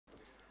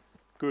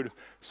Good.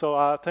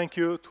 So thank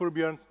you,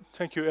 Torbjörn.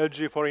 Thank you,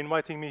 LG, for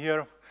inviting me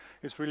here.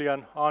 It's really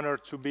an honor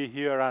to be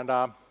here.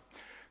 And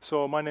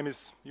so my name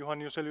is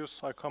Juhani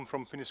Juselius. I come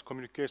from Finnish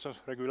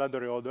Communications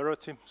Regulatory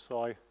Authority.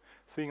 So I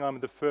think I'm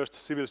the first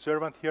civil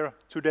servant here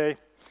today.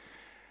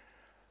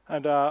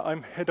 And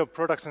I'm head of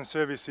products and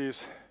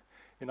services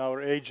in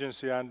our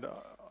agency. And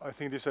I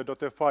think this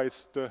 .fi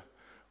is the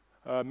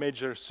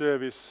major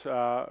service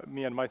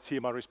me and my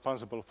team are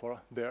responsible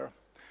for there.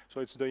 So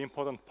it's the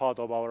important part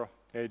of our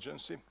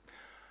agency.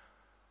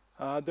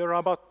 There are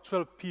about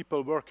 12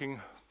 people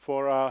working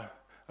for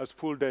as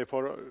full day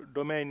for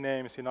domain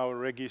names in our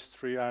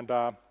registry, and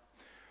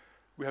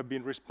we have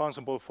been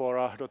responsible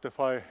for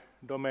 .fi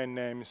domain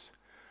names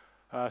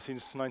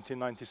since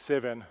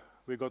 1997.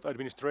 We got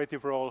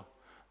administrative role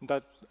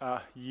that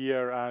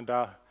year, and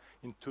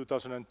in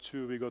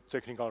 2002 we got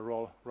technical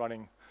role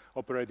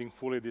operating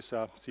fully this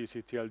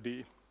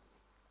ccTLD.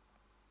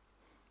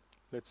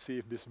 Let's see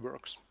if this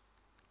works.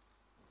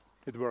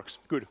 It works,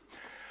 good.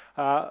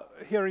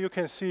 Here you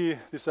can see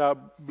this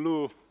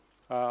blue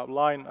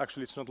line.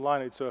 Actually, it's not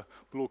line, it's a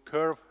blue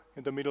curve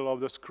in the middle of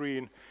the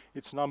screen.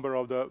 It's number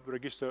of the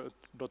registered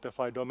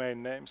 .fi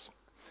domain names.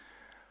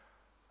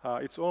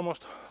 It's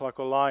almost like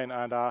a line,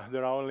 and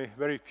there are only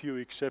very few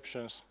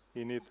exceptions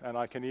in it, and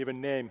I can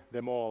even name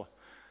them all.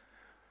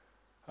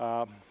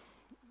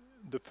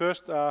 The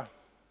first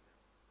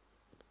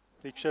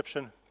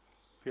exception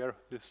here,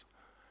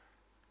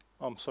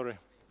 I'm sorry,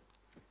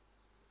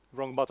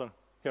 wrong button,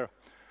 here.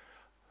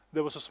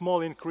 There was a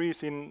small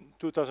increase in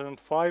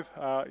 2005.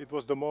 It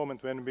was the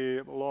moment when we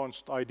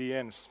launched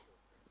IDNs.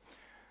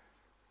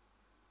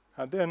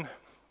 And then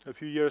a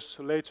few years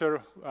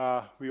later,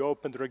 we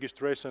opened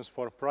registrations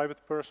for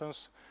private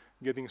persons,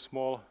 getting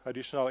small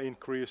additional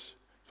increase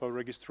for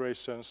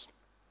registrations.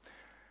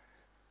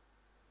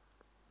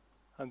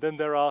 And then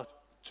there are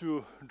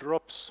two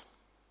drops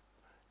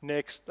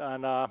next,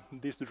 and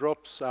these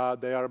drops,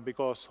 they are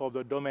because of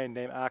the Domain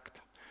Name Act.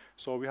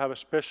 So we have a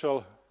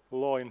special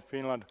law in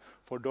Finland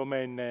for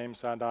domain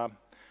names, and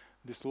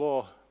this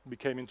law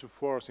became into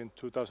force in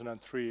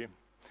 2003.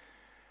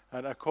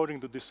 And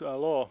according to this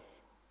law,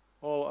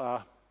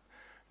 all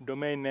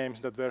domain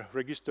names that were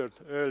registered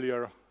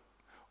earlier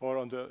or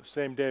on the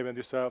same day when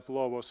this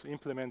law was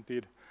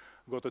implemented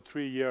got a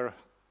 3-year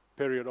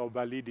period of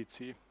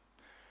validity.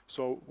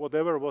 So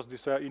whatever was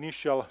this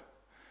initial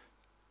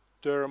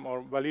term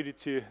or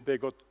validity, they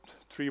got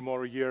 3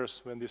 more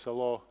years when this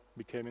law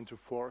became into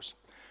force.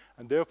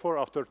 And therefore,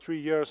 after 3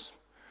 years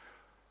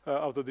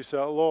after this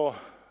law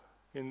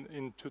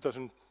in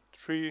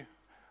 2003,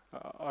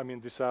 I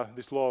mean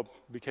this law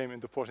became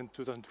into force in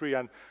 2003,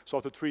 and so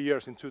after 3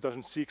 years in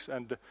 2006,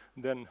 and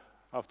then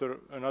after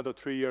another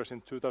 3 years in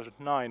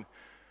 2009,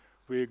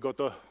 we got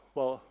a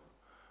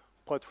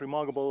quite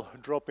remarkable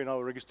drop in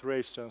our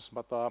registrations,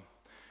 but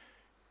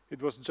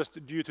it was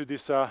just due to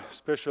this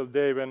special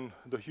day when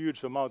the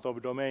huge amount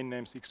of domain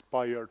names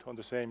expired on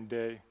the same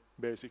day,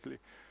 basically.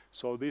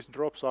 So these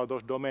drops are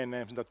those domain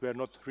names that were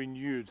not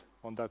renewed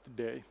on that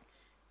day.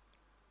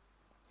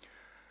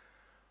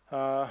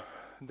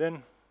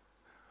 Then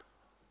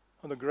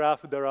on the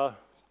graph there are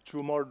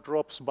 2 more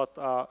drops, but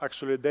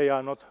actually they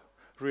are not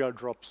real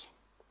drops.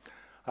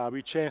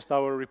 We changed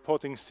our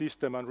reporting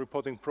system and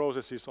reporting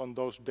processes on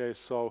those days,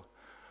 so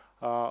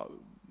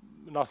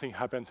nothing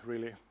happened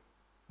really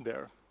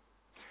there.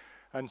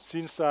 And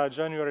since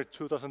January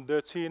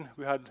 2013,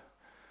 we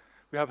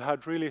have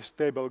had really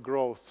stable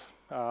growth.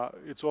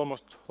 It's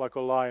almost like a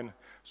line.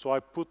 So I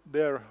put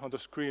there on the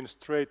screen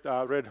straight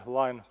red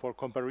line for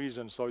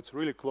comparison, so it's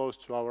really close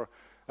to our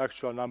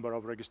actual number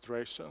of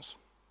registrations.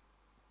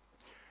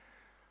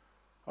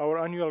 Our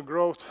annual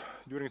growth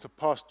during the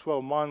past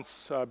 12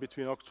 months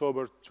between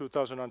October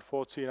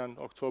 2014 and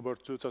October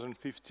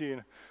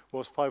 2015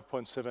 was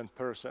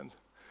 5.7%,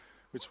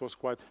 which was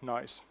quite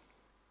nice.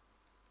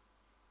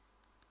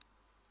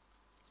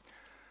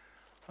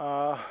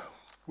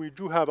 We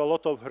do have a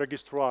lot of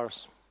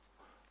registrars,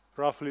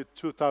 roughly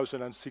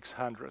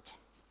 2,600.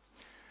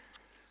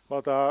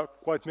 But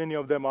quite many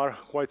of them are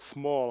quite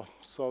small.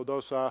 So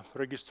those are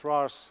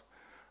registrars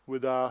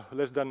with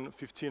less than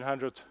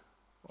 1,500,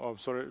 oh,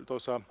 sorry,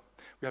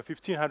 we have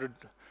 1,500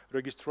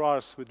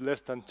 registrars with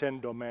less than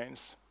 10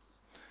 domains.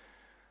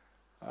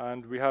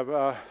 And we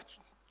have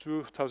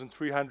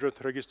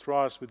 2,300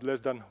 registrars with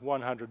less than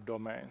 100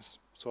 domains.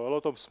 So a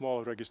lot of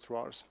small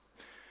registrars.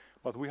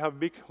 But we have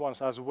big ones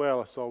as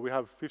well, so we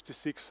have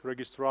 56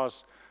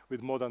 registrars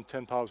with more than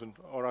 10,000,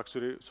 or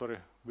actually, sorry,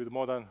 with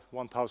more than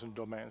 1,000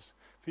 domains.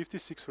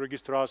 56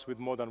 registrars with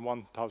more than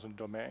 1,000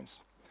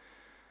 domains.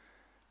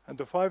 And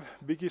the 5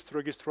 biggest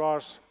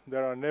registrars,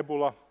 there are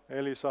Nebula,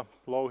 Elisa,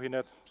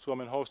 Louhinet,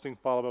 Suomen Hosting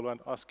Palvelu,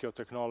 and Askio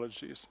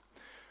Technologies.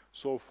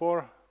 So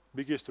 4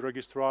 biggest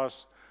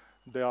registrars,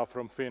 they are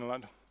from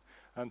Finland.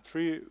 And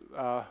 3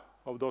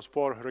 of those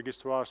 4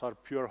 registrars are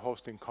pure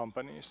hosting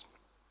companies.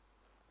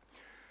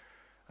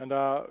 And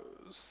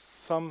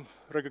some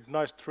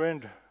recognized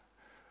trend,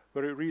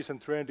 very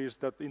recent trend, is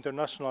that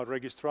international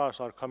registrars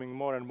are coming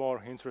more and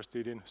more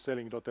interested in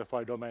selling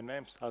 .fi domain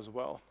names as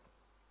well.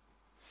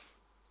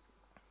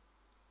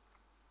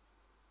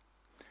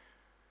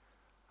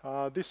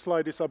 This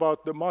slide is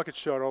about the market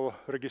share of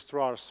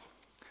registrars.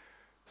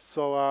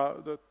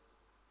 So the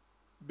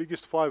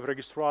biggest 5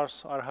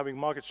 registrars are having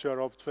market share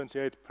of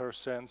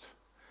 28%.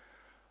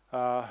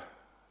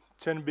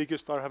 10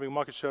 biggest are having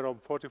market share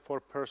of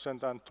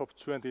 44%, and top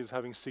 20 is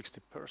having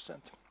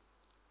 60%.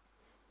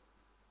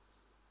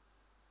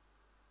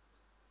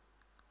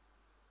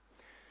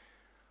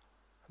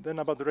 Then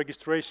about the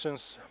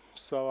registrations,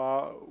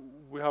 so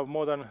we have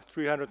more than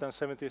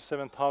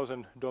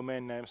 377,000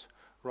 domain names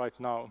right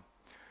now.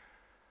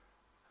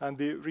 And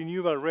the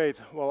renewal rate,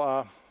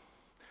 well,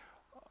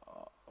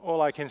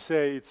 all I can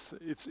say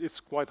it's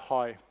quite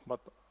high,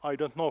 but I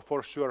don't know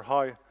for sure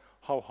how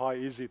high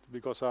is it,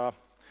 because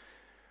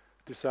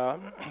this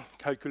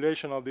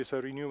calculation of this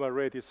renewal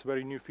rate is a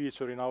very new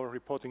feature in our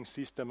reporting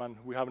system, and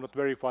we have not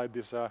verified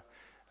this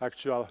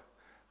actual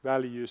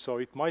value. So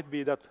it might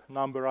be that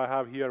number I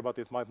have here, but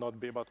it might not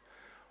be. But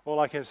all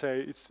I can say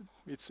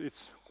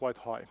it's quite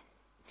high.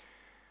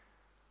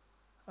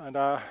 And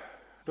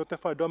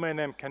 .fi domain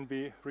name can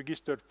be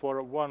registered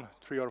for 1,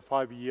 3, or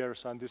 5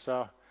 years, and this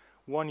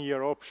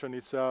 1-year option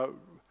is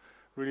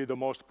really the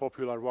most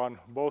popular one,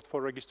 both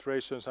for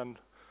registrations and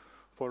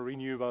for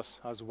renewals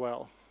as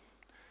well.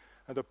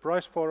 And the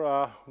price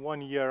for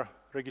 1-year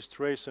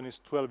registration is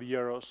 12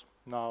 euros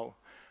now.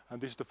 And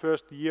this is the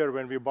first year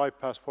when we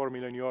bypass 4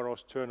 million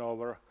euros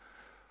turnover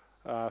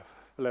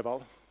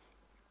level.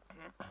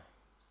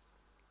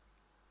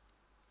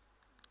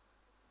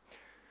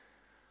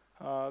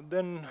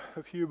 Then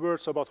a few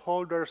words about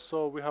holders.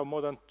 So we have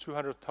more than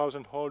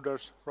 200,000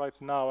 holders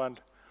right now, and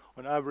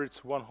on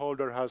average one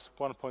holder has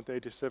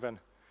 1.87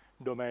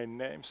 domain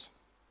names.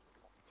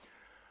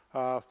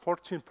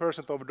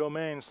 14% of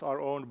domains are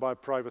owned by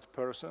private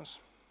persons.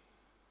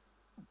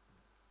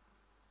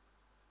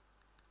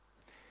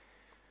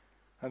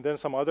 And then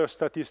some other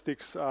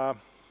statistics.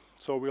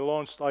 So we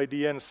launched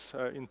IDNs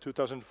in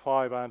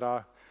 2005,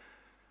 and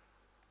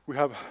we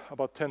have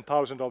about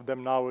 10,000 of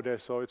them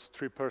nowadays, so it's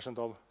 3%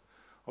 of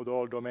the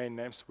all domain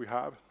names we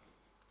have.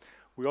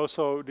 We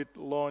also did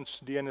launch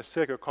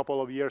DNSSEC a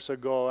couple of years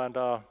ago, and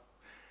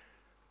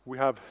we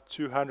have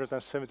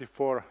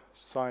 274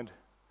 signed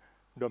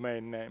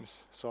domain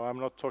names. So I'm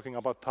not talking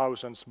about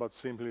thousands, but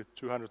simply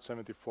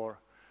 274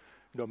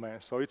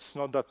 domains. So it's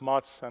not that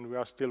much, and we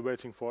are still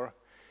waiting for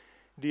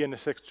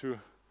DNSSEC to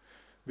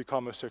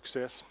become a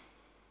success.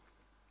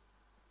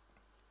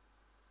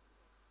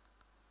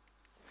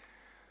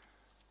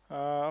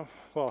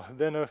 Well,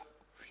 then a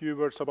few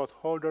words about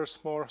holders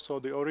more. So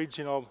the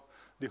origin of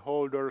the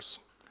holders,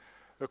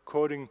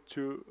 according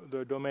to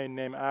the Domain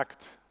Name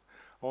Act,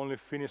 only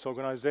Finnish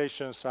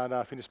organizations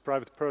and Finnish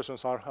private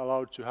persons are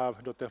allowed to have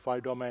 .fi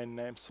domain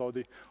names. So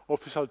the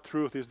official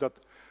truth is that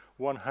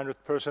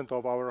 100%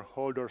 of our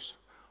holders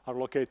are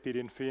located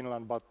in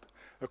Finland, but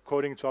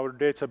according to our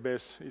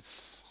database,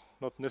 it's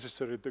not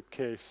necessarily the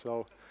case.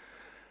 So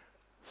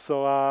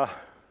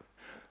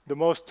the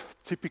most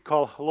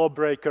typical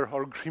lawbreaker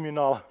or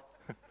criminal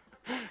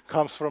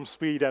comes from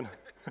Sweden.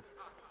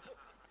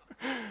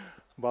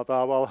 But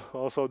well,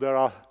 also there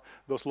are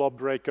those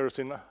lawbreakers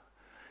in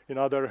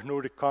other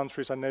Nordic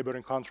countries and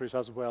neighboring countries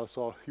as well.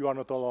 So you are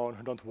not alone,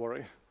 don't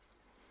worry.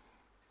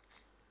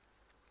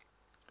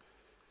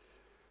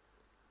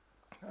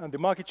 And the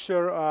market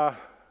share,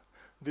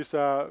 this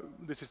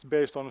is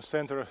based on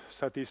center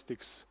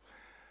statistics.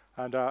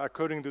 And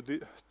according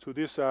to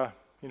this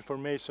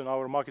information,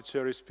 our market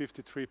share is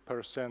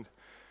 53%,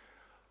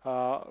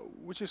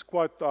 which is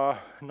quite a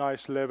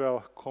nice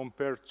level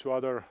compared to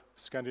other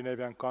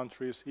Scandinavian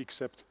countries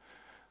except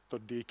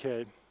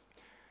 .dk.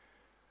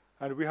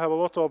 And we have a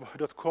lot of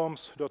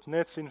 .coms,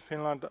 .nets in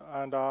Finland,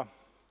 and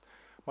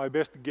my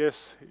best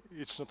guess,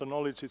 it's not a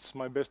knowledge, it's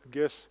my best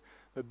guess,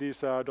 that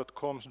these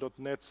 .coms,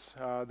 .nets,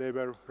 they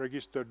were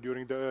registered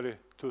during the early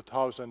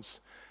 2000s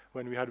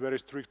when we had very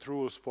strict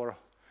rules for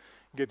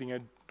getting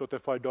a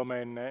 .fi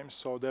domain name.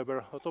 So there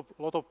were a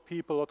lot of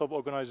people, a lot of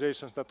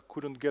organizations that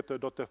couldn't get a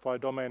 .fi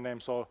domain name,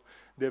 so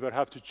they would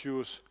have to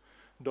choose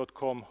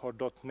 .com or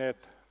 .net.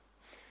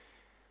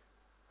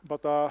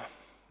 But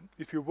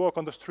if you walk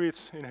on the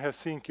streets in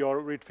Helsinki or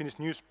read Finnish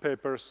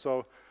newspapers,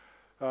 so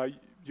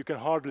you can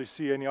hardly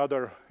see any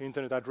other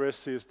internet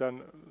addresses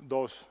than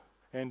those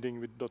ending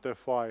with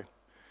 .fi.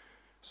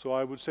 So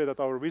I would say that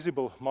our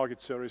visible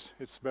market share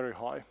is very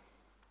high.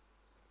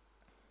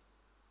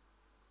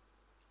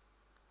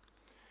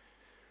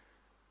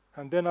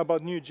 And then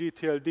about new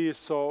GTLDs,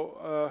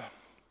 so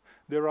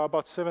there are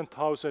about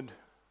 7,000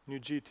 new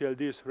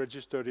GTLDs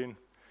registered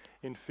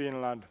in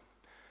Finland.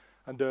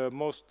 And the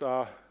most,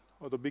 or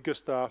the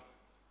biggest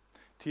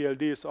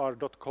TLDs are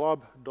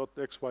 .club,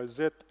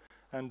 .xyz,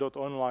 and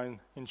 .online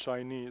in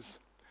Chinese.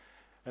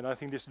 And I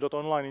think this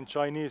 .online in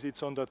Chinese,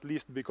 it's on that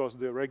list because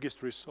the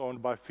registry is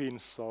owned by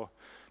Finns, so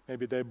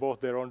maybe they bought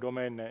their own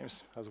domain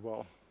names as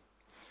well.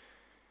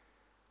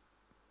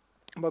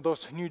 But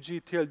those new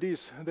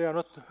GTLDs, they are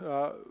not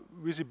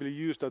visibly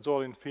used at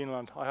all in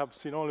Finland. I have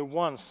seen only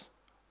one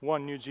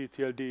new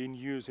GTLD in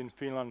use in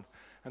Finland,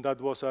 and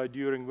that was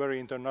during very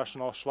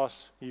international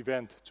Schloss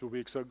event 2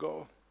 weeks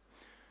ago.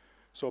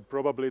 So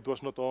probably it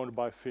was not owned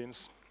by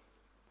Finns.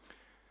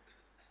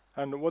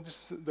 And what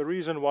is the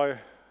reason why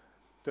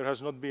there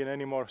has not been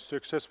any more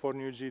success for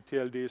new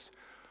GTLDs?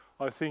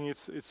 I think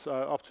it's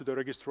up to the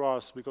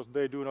registrars, because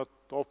they do not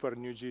offer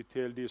new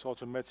GTLDs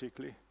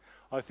automatically.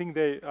 I think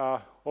they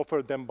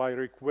offer them by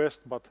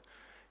request, but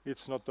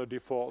it's not the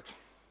default.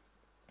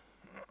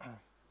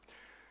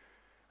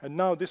 And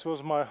now this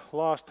was my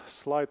last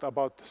slide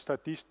about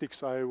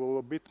statistics. I will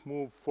a bit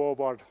move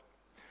forward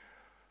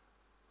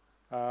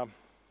to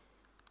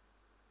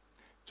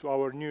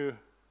our new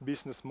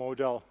business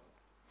model.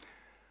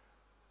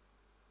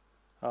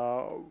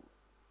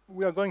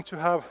 We are going to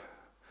have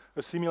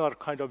a similar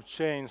kind of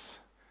change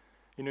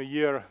in a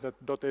year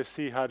that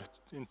 .SC had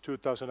in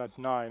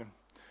 2009.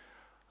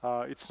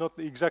 It's not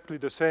exactly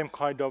the same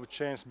kind of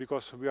change,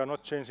 because we are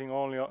not changing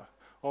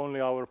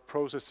only our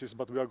processes,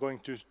 but we are going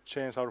to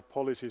change our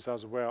policies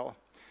as well.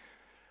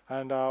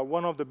 And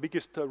one of the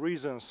biggest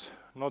reasons,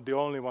 not the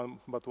only one,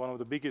 but one of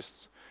the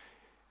biggest,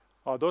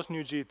 are those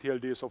new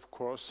GTLDs, of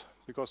course,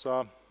 because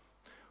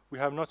we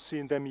have not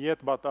seen them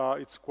yet, but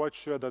it's quite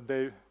sure that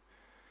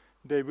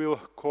they will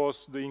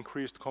cause the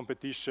increased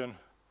competition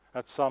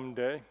at some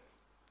day.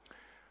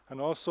 And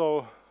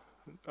also,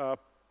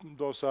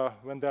 those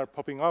when they are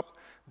popping up,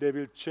 they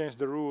will change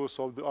the rules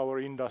of our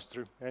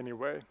industry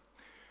anyway.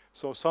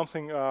 So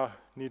something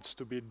needs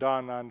to be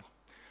done, and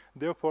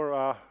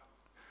therefore,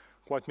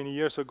 quite many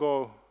years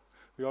ago,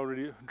 we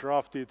already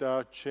drafted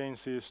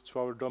changes to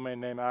our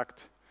Domain Name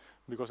Act,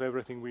 because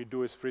everything we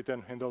do is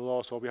written in the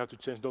law, so we have to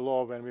change the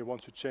law when we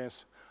want to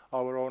change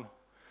our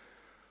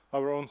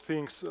own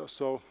things.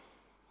 So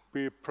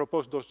we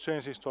proposed those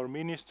changes to our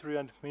ministry,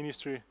 and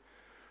ministry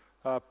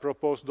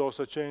proposed those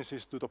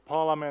changes to the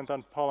parliament,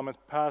 and parliament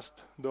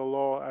passed the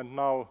law, and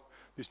now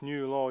this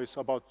new law is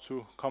about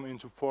to come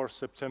into force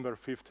September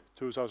 5th,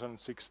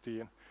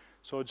 2016.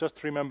 So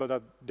just remember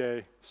that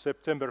day,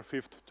 September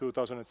 5th,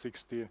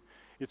 2016.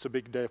 It's a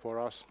big day for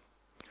us.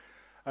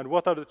 And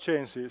what are the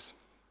changes?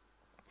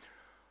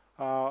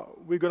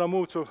 We're going to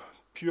move to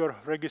pure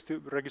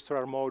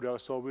registrar model,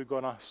 so we're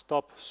going to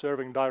stop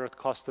serving direct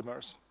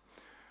customers.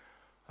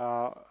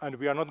 And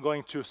we are not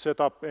going to set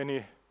up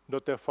any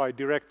 .fi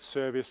direct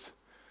service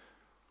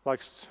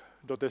like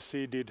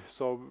 .sc did.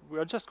 So we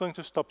are just going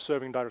to stop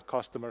serving direct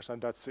customers,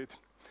 and that's it.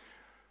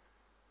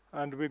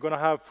 And we're going to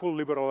have full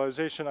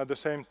liberalization at the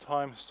same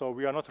time, so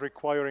we are not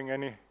requiring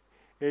any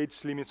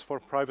age limits for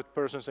private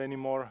persons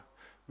anymore.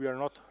 We are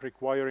not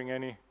requiring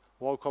any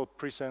local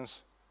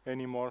presence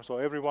anymore. So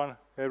everyone,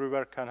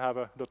 everywhere can have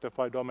a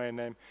 .fi domain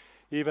name,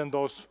 even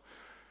those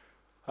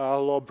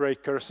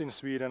lawbreakers in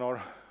Sweden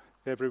or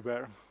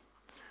everywhere.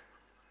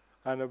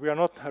 And we are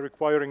not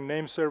requiring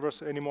name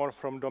servers anymore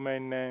from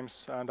domain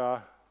names, and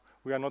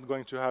we are not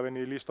going to have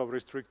any list of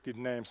restricted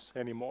names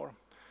anymore.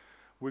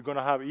 We're going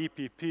to have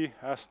EPP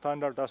as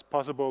standard as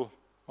possible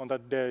on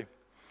that day,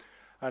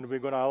 and we're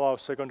going to allow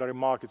secondary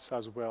markets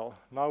as well.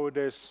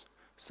 Nowadays,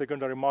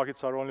 secondary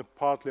markets are only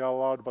partly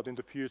allowed, but in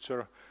the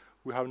future,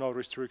 we have no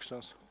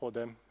restrictions for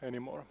them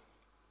anymore.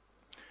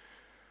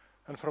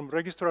 And from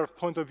registrar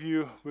point of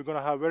view, we're going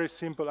to have a very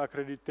simple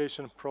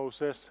accreditation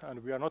process,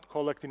 and we are not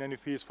collecting any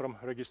fees from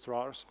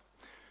registrars.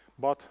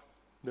 But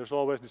there's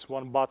always this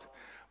one but.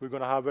 We're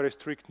going to have very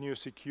strict new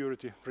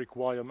security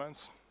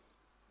requirements.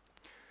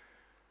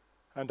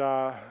 And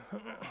I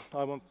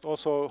want to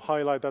also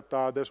highlight that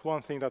there's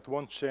one thing that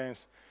won't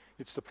change.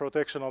 It's the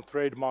protection of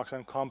trademarks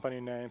and company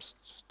names.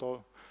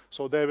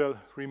 So they will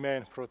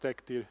remain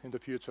protected in the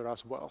future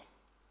as well.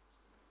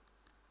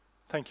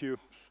 Thank you.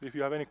 If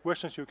you have any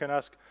questions, you can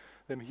ask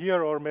them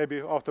here or maybe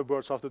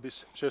afterwards after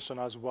this session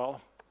as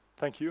well.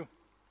 Thank you.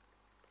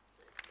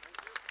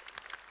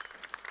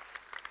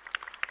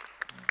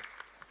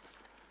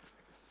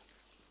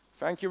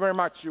 Thank you very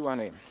much,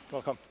 Juhani.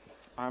 Welcome.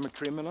 I'm a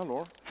criminal,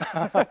 or?